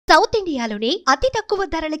South ఇండియాలోనే అతి తక్కువ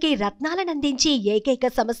ధరలకి రత్నాలను అందించే ఏకైక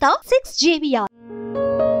సంస్థ 6JVR.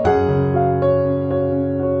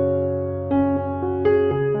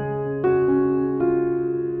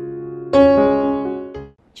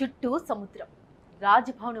 చుట్టూ సముద్రం,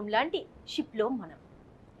 రాజభవనం లాంటి షిప్లో మనం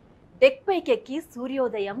డెక్ పైకెక్కి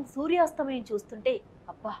సూర్యోదయం సూర్యాస్తమయం చూస్తుంటే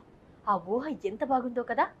అబ్బా ఆ ఊహ ఎంత బాగుందో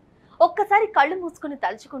కదా. ఒక్కసారి కళ్ళు మూసుకొని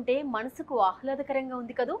తలుచుకుంటే మనసుకు ఆహ్లాదకరంగా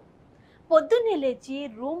ఉంది కదూ. పొద్దున్నే లేచి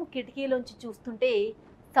రూమ్ కిటికీలోంచి చూస్తుంటే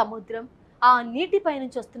సముద్రం, ఆ నీటిపై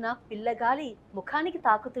నుంచి వస్తున్న పిల్లగాలి ముఖానికి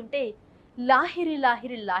తాకుతుంటే లాహిరి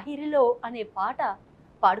లాహిరి లాహిరిలో అనే పాట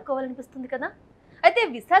పాడుకోవాలనిపిస్తుంది కదా. అయితే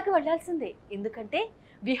విశాఖ వెళ్లాల్సిందే, ఎందుకంటే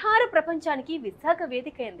విహార ప్రపంచానికి విశాఖ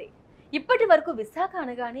వేదికైంది. ఇప్పటి వరకు విశాఖ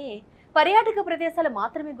అనగానే పర్యాటక ప్రదేశాలు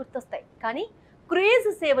మాత్రమే గుర్తొస్తాయి, కానీ క్రూయిజ్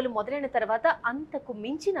సేవలు మొదలైన తర్వాత అంతకు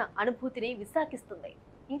మించిన అనుభూతిని విశాఖిస్తుంది.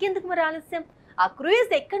 ఇంకెందుకు మరి ఆలస్యం, ఆ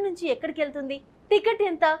క్రూయిజ్ ఎక్కడి నుంచి ఎక్కడికి వెళ్తుంది, టికెట్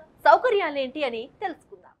ఎంత, సౌకర్యాలేంటి అని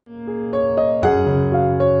తెలుసుకుందాం.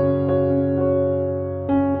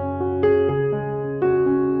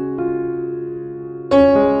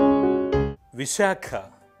 విశాఖ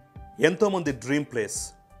ఎంతోమంది డ్రీమ్ ప్లేస్.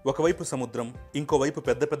 ఒకవైపు సముద్రం, ఇంకోవైపు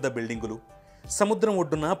పెద్ద పెద్ద బిల్డింగులు. సముద్రం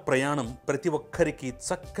ఒడ్డున ప్రయాణం ప్రతి ఒక్కరికి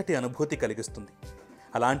చక్కటి అనుభూతి కలిగిస్తుంది.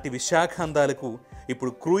 అలాంటి విశాఖ అందాలకు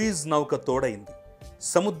ఇప్పుడు క్రూయిజ్ నౌక తోడైంది.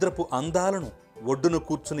 సముద్రపు అందాలను ఒడ్డును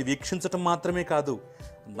కూర్చుని వీక్షించటం మాత్రమే కాదు,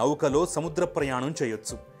 నౌకలో సముద్ర ప్రయాణం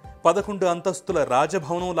చేయొచ్చు. 11 అంతస్తుల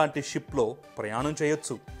రాజభవనం లాంటి షిప్లో ప్రయాణం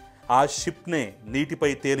చేయొచ్చు. ఆ షిప్నే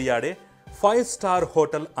నీటిపై తేలియాడే 5 స్టార్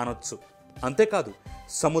హోటల్ అనొచ్చు. అంతేకాదు,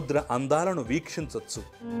 సముద్ర అందాలను వీక్షించొచ్చు.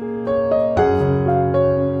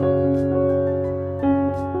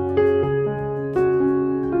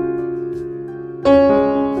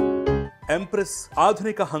 ఎంప్రెస్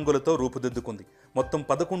ఆధునిక హంగులతో రూపుదిద్దుకుంది. మొత్తం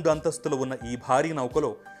 11 అంతస్తులు ఉన్న ఈ భారీ నౌకలో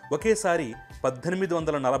ఒకేసారి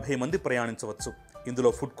 1840 మంది ప్రయాణించవచ్చు. ఇందులో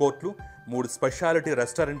ఫుడ్ కోర్ట్లు, 3 స్పెషాలిటీ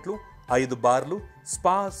రెస్టారెంట్లు, 5 బార్లు,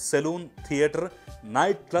 spa, salon, theatre,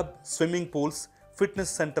 night club, swimming pools,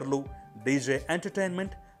 fitness సెంటర్లు, DJ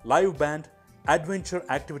entertainment, live band, adventure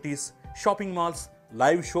activities, shopping malls,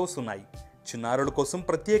 live shows ఉన్నాయి. చిన్నారుల కోసం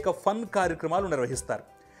ప్రత్యేక ఫన్ కార్యక్రమాలు నిర్వహిస్తారు.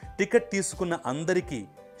 టికెట్ తీసుకున్న అందరికీ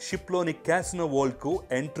షిప్లోని క్యాసినో వరల్డ్కు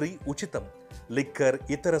ఎంట్రీ ఉచితం. లిక్కర్,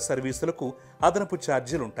 ఇతర సర్వీసులకు అదనపు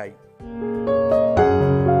ఛార్జీలుంటాయి.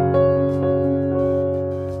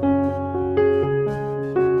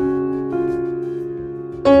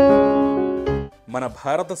 మన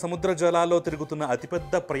భారత సముద్ర జలాల్లో తిరుగుతున్న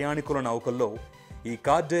అతిపెద్ద ప్రయాణికుల నౌకల్లో ఈ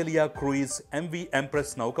కార్డేలియా క్రూయిజ్ MV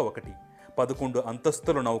ఎంప్రెస్ నౌక ఒకటి. 11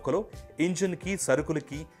 అంతస్తుల నౌకలో ఇంజిన్కి,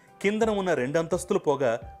 సరుకులకి కిందన ఉన్న 2 అంతస్తులు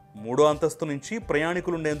పోగా 3వ అంతస్తు నుంచి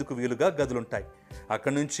ప్రయాణికులుండేందుకు వీలుగా గదులుంటాయి.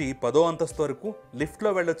 అక్కడి నుంచి 10వ అంతస్తు వరకు లిఫ్ట్లో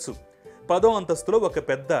వెళ్ళొచ్చు. 10వ అంతస్తులో ఒక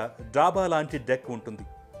పెద్ద డాబా లాంటి డెక్ ఉంటుంది.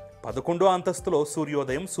 11వ అంతస్తులో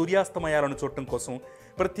సూర్యోదయం సూర్యాస్తమయాలను చూడటం కోసం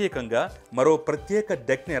ప్రత్యేకంగా మరో ప్రత్యేక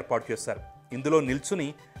డెక్ని ఏర్పాటు చేశారు. ఇందులో నిల్చుని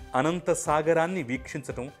అనంత సాగరాన్ని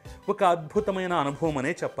వీక్షించటం ఒక అద్భుతమైన అనుభవం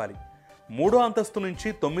అనే చెప్పాలి. 3వ అంతస్తు నుంచి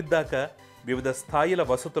 9 దాకా వివిధ స్థాయిల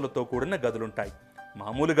వసతులతో కూడిన గదులుంటాయి.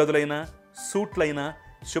 మామూలు గదులైనా, సూట్లైనా,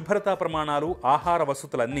 శుభ్రతా ప్రమాణాలు, ఆహార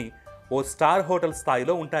వసతులన్నీ ఓ స్టార్ హోటల్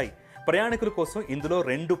స్థాయిలో ఉంటాయి. ప్రయాణికుల కోసం ఇందులో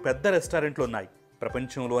 2 పెద్ద రెస్టారెంట్లు ఉన్నాయి.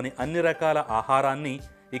 ప్రపంచంలోని అన్ని రకాల ఆహారాన్ని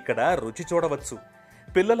ఇక్కడ రుచి చూడవచ్చు.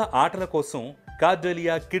 పిల్లల ఆటల కోసం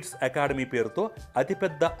కార్డేలియా కిడ్స్ అకాడమీ పేరుతో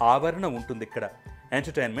అతిపెద్ద ఆవరణ ఉంటుంది. ఇక్కడ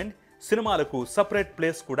ఎంటర్టైన్మెంట్, సినిమాలకు సపరేట్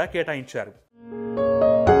ప్లేస్ కూడా కేటాయించారు.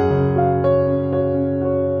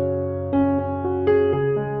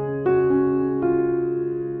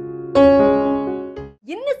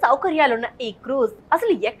 ఎన్ని సౌకర్యాలున్న ఈ క్రూజ్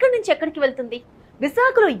అసలు ఎక్కడి నుంచి ఎక్కడికి వెళ్తుంది,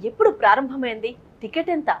 విశాఖలో ఎప్పుడు ప్రారంభమైంది, టికెట్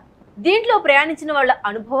ఎంత, దీంట్లో ప్రయాణించిన వాళ్ళ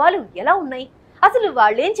అనుభవాలు ఎలా ఉన్నాయి, అసలు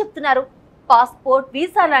వాళ్ళేం చెప్తున్నారు, పాస్పోర్ట్,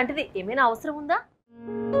 వీసా లాంటిది ఏమైనా అవసరం ఉందా?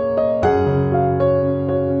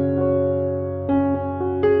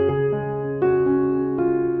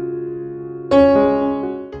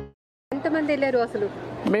 ఎంతమంది వెళ్ళారు అసలు?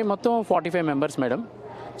 మేము మొత్తం 45 మెంబర్స్ మేడం.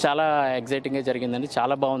 చాలా ఎగ్జైటింగ్గా జరిగిందండి,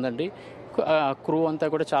 చాలా బాగుందండి. క్రూ అంతా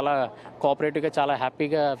కూడా చాలా కోఆపరేటివ్గా, చాలా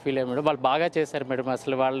హ్యాపీగా ఫీల్ అయ్యారు మేడం. వాళ్ళు బాగా చేశారు మేడం.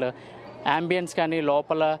 అసలు వాళ్ళు యాంబియన్స్ కానీ,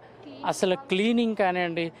 లోపల అసలు క్లీనింగ్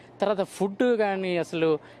కానివ్వండి, తర్వాత ఫుడ్ కానీ, అసలు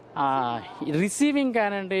రిసీవింగ్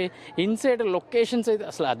కానివ్వండి, ఇన్సైడ్ లొకేషన్స్ అయితే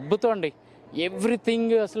అసలు అద్భుతం అండి.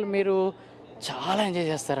 ఎవ్రీథింగ్ అసలు మీరు చాలా ఎంజాయ్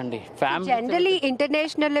చేస్తారండి. Family generally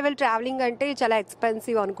international level travelling అంటే చాలా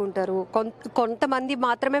ఎక్స్పెన్సివ్ అనుకుంటారు, కొంతమంది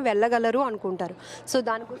మాత్రమే వెళ్ళగలరు అనుకుంటారు. సో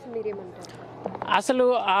దానికోసం మీరేమంటారు? అసలు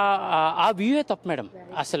ఆ వ్యూయే తప్పు మేడం,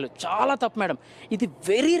 అసలు చాలా తప్పు మేడం. ఇది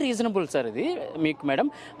వెరీ రీజనబుల్ సార్. ఇది మీకు మేడం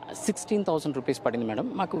 16,000 రూపీస్ పడింది మేడం.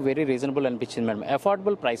 మాకు వెరీ రీజనబుల్ అనిపించింది madam,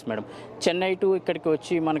 affordable price madam. Chennai to ఇక్కడికి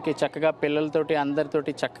వచ్చి మనకి చక్కగా పిల్లలతోటి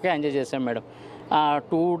అందరితోటి చక్కగా ఎంజాయ్ చేసాం madam.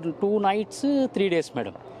 Two nights 3 days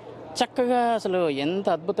madam. చక్కగా అసలు ఎంత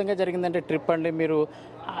అద్భుతంగా జరిగిందంటే ట్రిప్ అండి. మీరు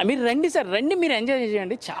రండి సార్, రండి, మీరు ఎంజాయ్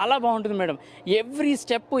చేయండి, చాలా బాగుంటుంది madam. Every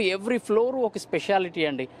step every floor ఒక స్పెషాలిటీ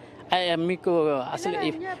అండి. మీకు అసలు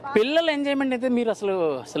పిల్లల ఎంజాయ్మెంట్ అయితే మీరు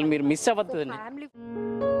అసలు మీరు మిస్ అవ్వద్దండి.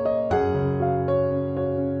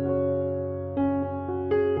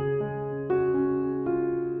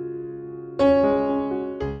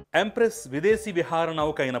 ఎంప్రెస్ విదేశీ విహార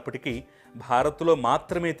నౌక అయినప్పటికీ భారత్లో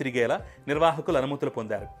మాత్రమే తిరిగేలా నిర్వాహకులు అనుమతులు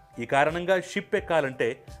పొందారు. ఈ కారణంగా షిప్ ఎక్కాలంటే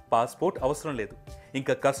పాస్పోర్ట్ అవసరం లేదు,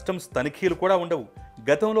 ఇంకా కస్టమ్స్ తనిఖీలు కూడా ఉండవు.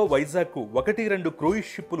 గతంలో వైజాగ్కు 1-2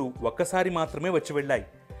 క్రూయిజ్ షిప్పులు ఒక్కసారి మాత్రమే వచ్చి వెళ్ళాయి.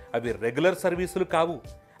 అవి రెగ్యులర్ సర్వీసులు కావు.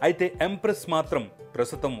 అయితే ఎంప్రెస్ మాత్రం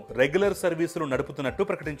ప్రస్తుతం రెగ్యులర్ సర్వీసులు నడుపుతున్నట్టు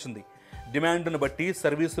ప్రకటించింది. డిమాండ్ను బట్టి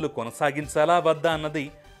సర్వీసులు కొనసాగించాలా వద్దా అన్నది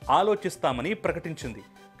ఆలోచిస్తామని ప్రకటించింది.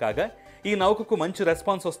 కాగా ఈ నౌకకు మంచి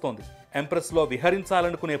రెస్పాన్స్ వస్తోంది. ఎంప్రెస్లో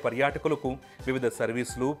విహరించాలనుకునే పర్యాటకులకు వివిధ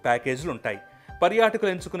సర్వీసులు, ప్యాకేజీలు ఉంటాయి. పర్యాటకులు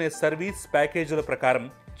ఎంచుకునే సర్వీస్ ప్యాకేజీల ప్రకారం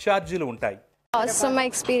ఛార్జీలు ఉంటాయి. ఆసమ్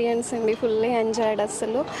ఎక్స్పీరియన్స్ అండి, ఫుల్లీ ఎంజాయ్డ్.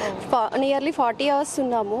 అసలు నియర్లీ 40 అవర్స్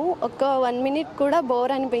ఉన్నాము, ఒక 1 మినిట్ కూడా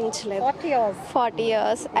బోర్ అనిపించలేదు. 40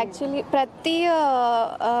 అవర్స్ యాక్చువల్లీ ప్రతి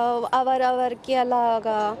అవర్కి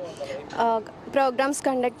అలాగా ప్రోగ్రామ్స్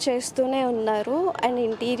కండక్ట్ చేస్తూనే ఉన్నారు. అండ్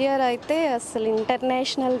ఇంటీరియర్ అయితే అసలు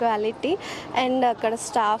ఇంటర్నేషనల్ క్వాలిటీ. అండ్ అక్కడ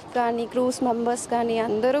స్టాఫ్ కానీ క్రూస్ మెంబర్స్ కానీ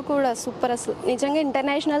అందరూ కూడా సూపర్, అసలు నిజంగా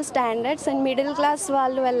international standards. And middle class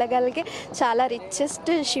వాళ్ళు వెళ్ళగలిగే చాలా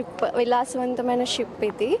రిచెస్ట్ షిప్, విలాసవంతమైన షిప్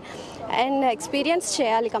ఇది. అండ్ ఎక్స్పీరియన్స్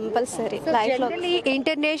చేయాలి కంపల్సరీ లైఫ్లో.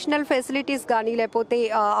 ఇంటర్నేషనల్ ఫెసిలిటీస్ కానీ లేకపోతే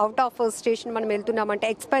అవుట్ ఆఫ్ స్టేషన్ మనం వెళ్తున్నామంటే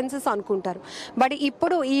ఎక్స్పెన్సెస్ అనుకుంటారు. బట్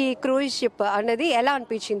ఇప్పుడు ఈ క్రూయిజ్ షిప్ అనేది ఎలా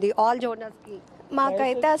అనిపించింది ఆల్ జోనర్స్కి?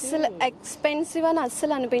 మాకైతే అసలు ఎక్స్పెన్సివ్ అని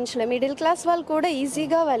అస్సలు అనిపించలేదు. మిడిల్ క్లాస్ వాళ్ళు కూడా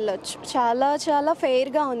ఈజీగా వెళ్ళొచ్చు, చాలా చాలా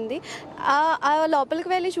ఫెయిర్గా ఉంది. లోపలికి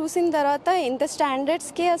వెళ్ళి చూసిన తర్వాత ఇంత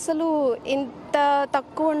స్టాండర్డ్స్కి అసలు ఇంత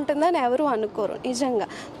తక్కువ ఉంటుందని ఎవరు అనుకోరు. నిజంగా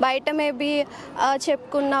బయట మేబీ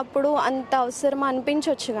చెప్పుకున్నప్పుడు అంత అవసరం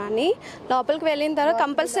అనిపించవచ్చు, కానీ లోపలికి వెళ్ళిన తర్వాత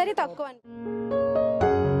కంపల్సరీ తక్కువ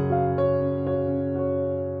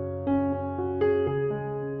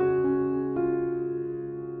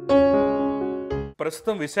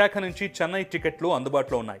ప్రస్తుతం విశాఖ నుంచి చెన్నై టికెట్లు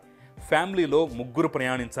అందుబాటులో ఉన్నాయి. ఫ్యామిలీలో 3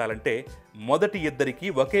 ప్రయాణించాలంటే మొదటి 2కి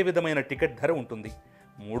ఒకే విధమైన టికెట్ ధర ఉంటుంది.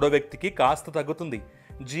 3వ వ్యక్తికి కాస్త తగ్గుతుంది.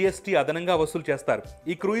 జీఎస్టీ అదనంగా వసూలు చేస్తారు.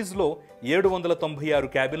 ఈ క్రూయిజ్లో 796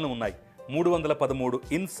 క్యాబిన్లు ఉన్నాయి. 313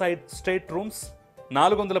 inside state rooms,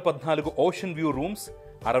 414 ocean view rooms,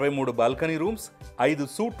 63 balcony rooms, 5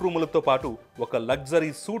 suit రూములతో పాటు ఒక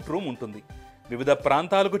లగ్జరీ సూట్ రూమ్ ఉంటుంది. వివిధ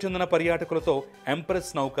ప్రాంతాలకు చెందిన పర్యాటకులతో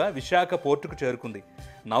ఎంప్రెస్ నౌక విశాఖ పోర్టుకు చేరుకుంది.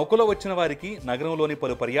 నౌకలో వచ్చిన వారికి నగరంలోని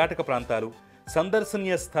పలు పర్యాటక ప్రాంతాలు,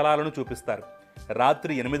 సందర్శనీయ స్థలాలను చూపిస్తారు.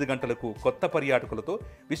 రాత్రి 8 గంటలకు కొత్త పర్యాటకులతో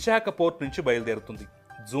విశాఖ పోర్ట్ నుంచి బయలుదేరుతుంది.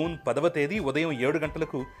 జూన్ 10వ తేదీ ఉదయం 7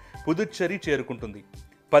 గంటలకు పుదుచ్చేరి చేరుకుంటుంది.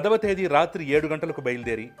 10వ తేదీ రాత్రి 7 గంటలకు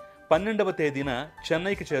బయలుదేరి 12వ తేదీన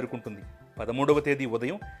చెన్నైకి చేరుకుంటుంది. 13వ తేదీ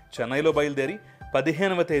ఉదయం చెన్నైలో బయలుదేరి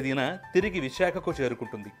 15వ తేదీన తిరిగి విశాఖకు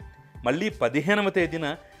చేరుకుంటుంది. మళ్ళీ 15వ తేదీన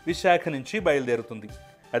విశాఖ నుంచి బయలుదేరుతుంది.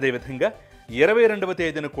 అదేవిధంగా 22వ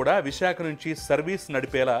తేదీన కూడా విశాఖ నుంచి సర్వీస్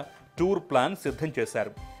నడిపేలా టూర్ ప్లాన్ సిద్ధం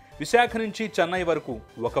చేశారు. విశాఖ నుంచి చెన్నై వరకు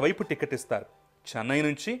ఒకవైపు టికెట్ ఇస్తారు. చెన్నై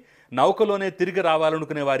నుంచి నౌకలోనే తిరిగి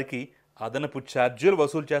రావాలనుకునే వారికి అదనపు ఛార్జీలు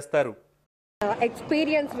వసూలు చేస్తారు.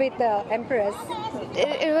 Experience with Empress.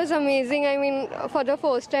 It was amazing. I mean, for the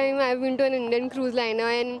first time I've been to an Indian cruise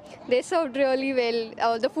liner and they served really well.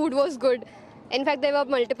 The food was good. In fact, there were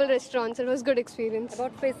multiple restaurants. It was good experience.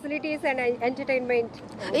 About facilities and entertainment.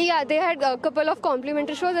 Yeah, they had a couple of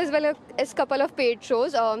complimentary shows as well as couple of paid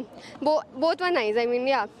shows. Both were nice. I mean,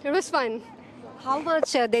 yeah, it was fun. How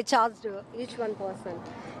much they charged each one person?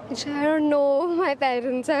 I don't know. My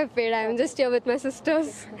parents have paid. I'm just here with my sisters.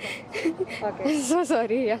 Okay. So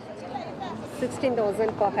sorry. Yeah. 16,000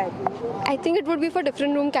 per head. I think it would be for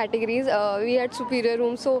different room categories. We had superior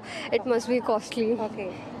rooms, so it must be costly. Okay.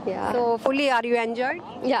 Yeah. So fully, are you enjoyed?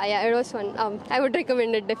 Yeah, it was fun. I would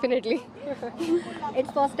recommend it definitely.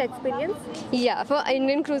 It's first experience. Yeah, for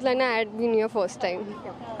Indian cruise line, I had been here first time.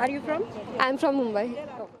 Are you from? I'm from Mumbai.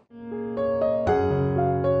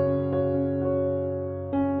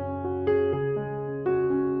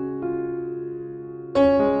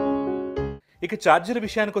 ఇక ఛార్జీల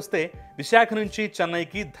విషయానికి వస్తే విశాఖ నుంచి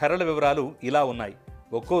చెన్నైకి ధరల వివరాలు ఇలా ఉన్నాయి.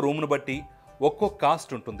 ఒక్కో రూమ్ను బట్టి ఒక్కో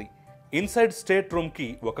కాస్ట్ ఉంటుంది. ఇన్సైడ్ స్టేట్ రూమ్కి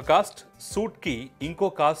ఒక కాస్ట్, సూట్కి ఇంకో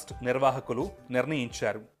కాస్ట్ నిర్వాహకులు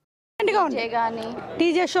నిర్ణయించారు.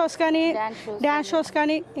 టీజే షోస్ కానీ డ్యాన్స్ షోస్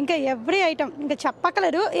కానీ ఇంకా ఎవ్రీ ఐటమ్ ఇంకా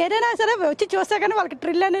చెప్పక్కలేదు. ఏదైనా సరే వచ్చి చూస్తే కానీ వాళ్ళకి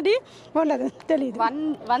థ్రిల్ అనేది ఉండదు, తెలియదు.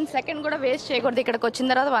 వన్ సెకండ్ కూడా వేస్ట్ చేయకూడదు. ఇక్కడికి వచ్చిన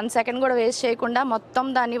తర్వాత 1 సెకండ్ కూడా వేస్ట్ చేయకుండా మొత్తం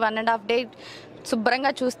దాన్ని 1.5 డే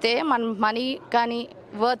శుభ్రంగా చూస్తే మన మనీ కానీ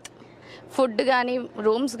వర్త్, ఫుడ్ కానీ,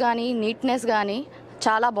 రూమ్స్ కానీ, నీట్నెస్ కానీ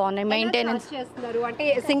చాలా బాగున్నాయి. మెయింటెనెన్స్ చేస్తున్నారు అంటే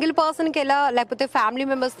సింగిల్ పర్సన్కి ఎలా, లేకపోతే ఫ్యామిలీ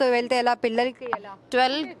మెంబర్స్తో వెళ్తే ఎలా, పిల్లలకి ఎలా?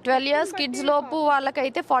 12 ఇయర్స్ కిడ్స్ లోపు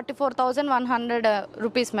వాళ్ళకైతే 44,100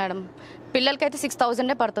 రూపీస్ మేడం. పిల్లలకైతే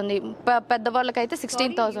 6,000 పడుతుంది. పెద్దవాళ్ళకైతే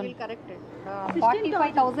 16,000.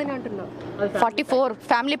 45,000 అంటున్నారు. 44.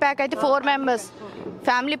 ఫ్యామిలీ ప్యాక్ అయితే 4 members.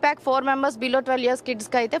 Family pack 4 members below 12 years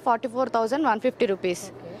కిడ్స్కి అయితే 44,150 రూపీస్.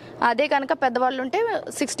 అదే కనుక పెద్దవాళ్ళు ఉంటే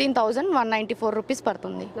 16,194 రూపీస్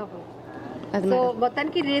పడుతుంది.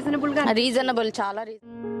 మొత్తానికి రీజనబుల్, చాలా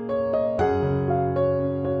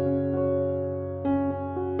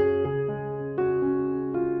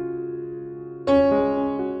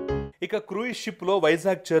ఇక క్రూయిజ్ షిప్లో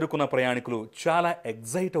వైజాగ్ చేరుకున్న ప్రయాణికులు చాలా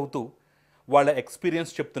ఎగ్జైట్ అవుతూ వాళ్ళ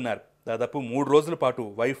ఎక్స్పీరియన్స్ చెప్తున్నారు. దాదాపు 3 రోజుల పాటు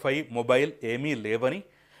వైఫై, మొబైల్ ఏమీ లేవని,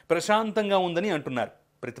 ప్రశాంతంగా ఉందని అంటున్నారు.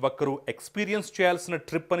 ప్రతి ఒక్కరూ ఎక్స్పీరియన్స్ చేయాల్సిన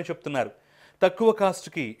ట్రిప్ అని చెప్తున్నారు. తక్కువ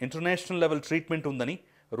కాస్ట్కి ఇంటర్నేషనల్ లెవెల్ ట్రీట్మెంట్ ఉందని,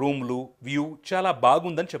 రూమ్లు, వ్యూ చాలా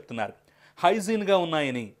బాగుందని చెప్తున్నారు. హైజీన్గా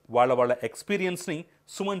ఉన్నాయని వాళ్ళ ఎక్స్పీరియన్స్ని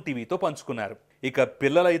సుమన్ టీవీతో పంచుకున్నారు. ఇక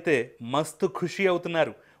పిల్లలైతే మస్తు ఖుషి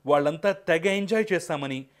అవుతున్నారు. వాళ్ళంతా తెగ ఎంజాయ్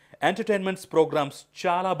చేశామని, ఎంటర్టైన్మెంట్స్ ప్రోగ్రామ్స్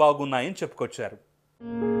చాలా బాగున్నాయని చెప్పుకొచ్చారు.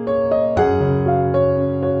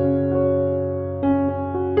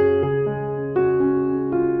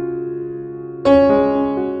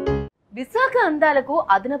 విశాఖ అందాలకు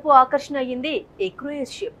అదనపు ఆకర్షణ అయ్యింది ఈ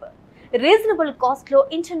క్రూయిజ్ షిప్. రీజనబుల్ కాస్ట్ లో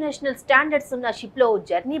ఇంటర్నేషనల్ స్టాండర్డ్స్ ఉన్న షిప్ లో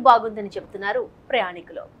జర్నీ బాగుందని చెప్తున్నారు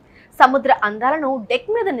ప్రయాణికులు. సముద్ర అందాలను డెక్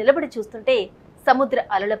మీద నిలబడి చూస్తుంటే, సముద్ర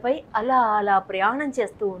అలలపై అలా అలా ప్రయాణం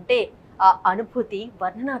చేస్తూ ఉంటే ఆ అనుభూతి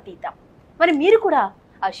వర్ణనాతీతం. మరి మీరు కూడా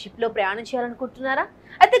ఆ షిప్ లో ప్రయాణం చేయాలనుకుంటున్నారా?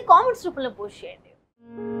 అయితే కామెంట్స్ రూపంలో పోస్ట్ చేయండి.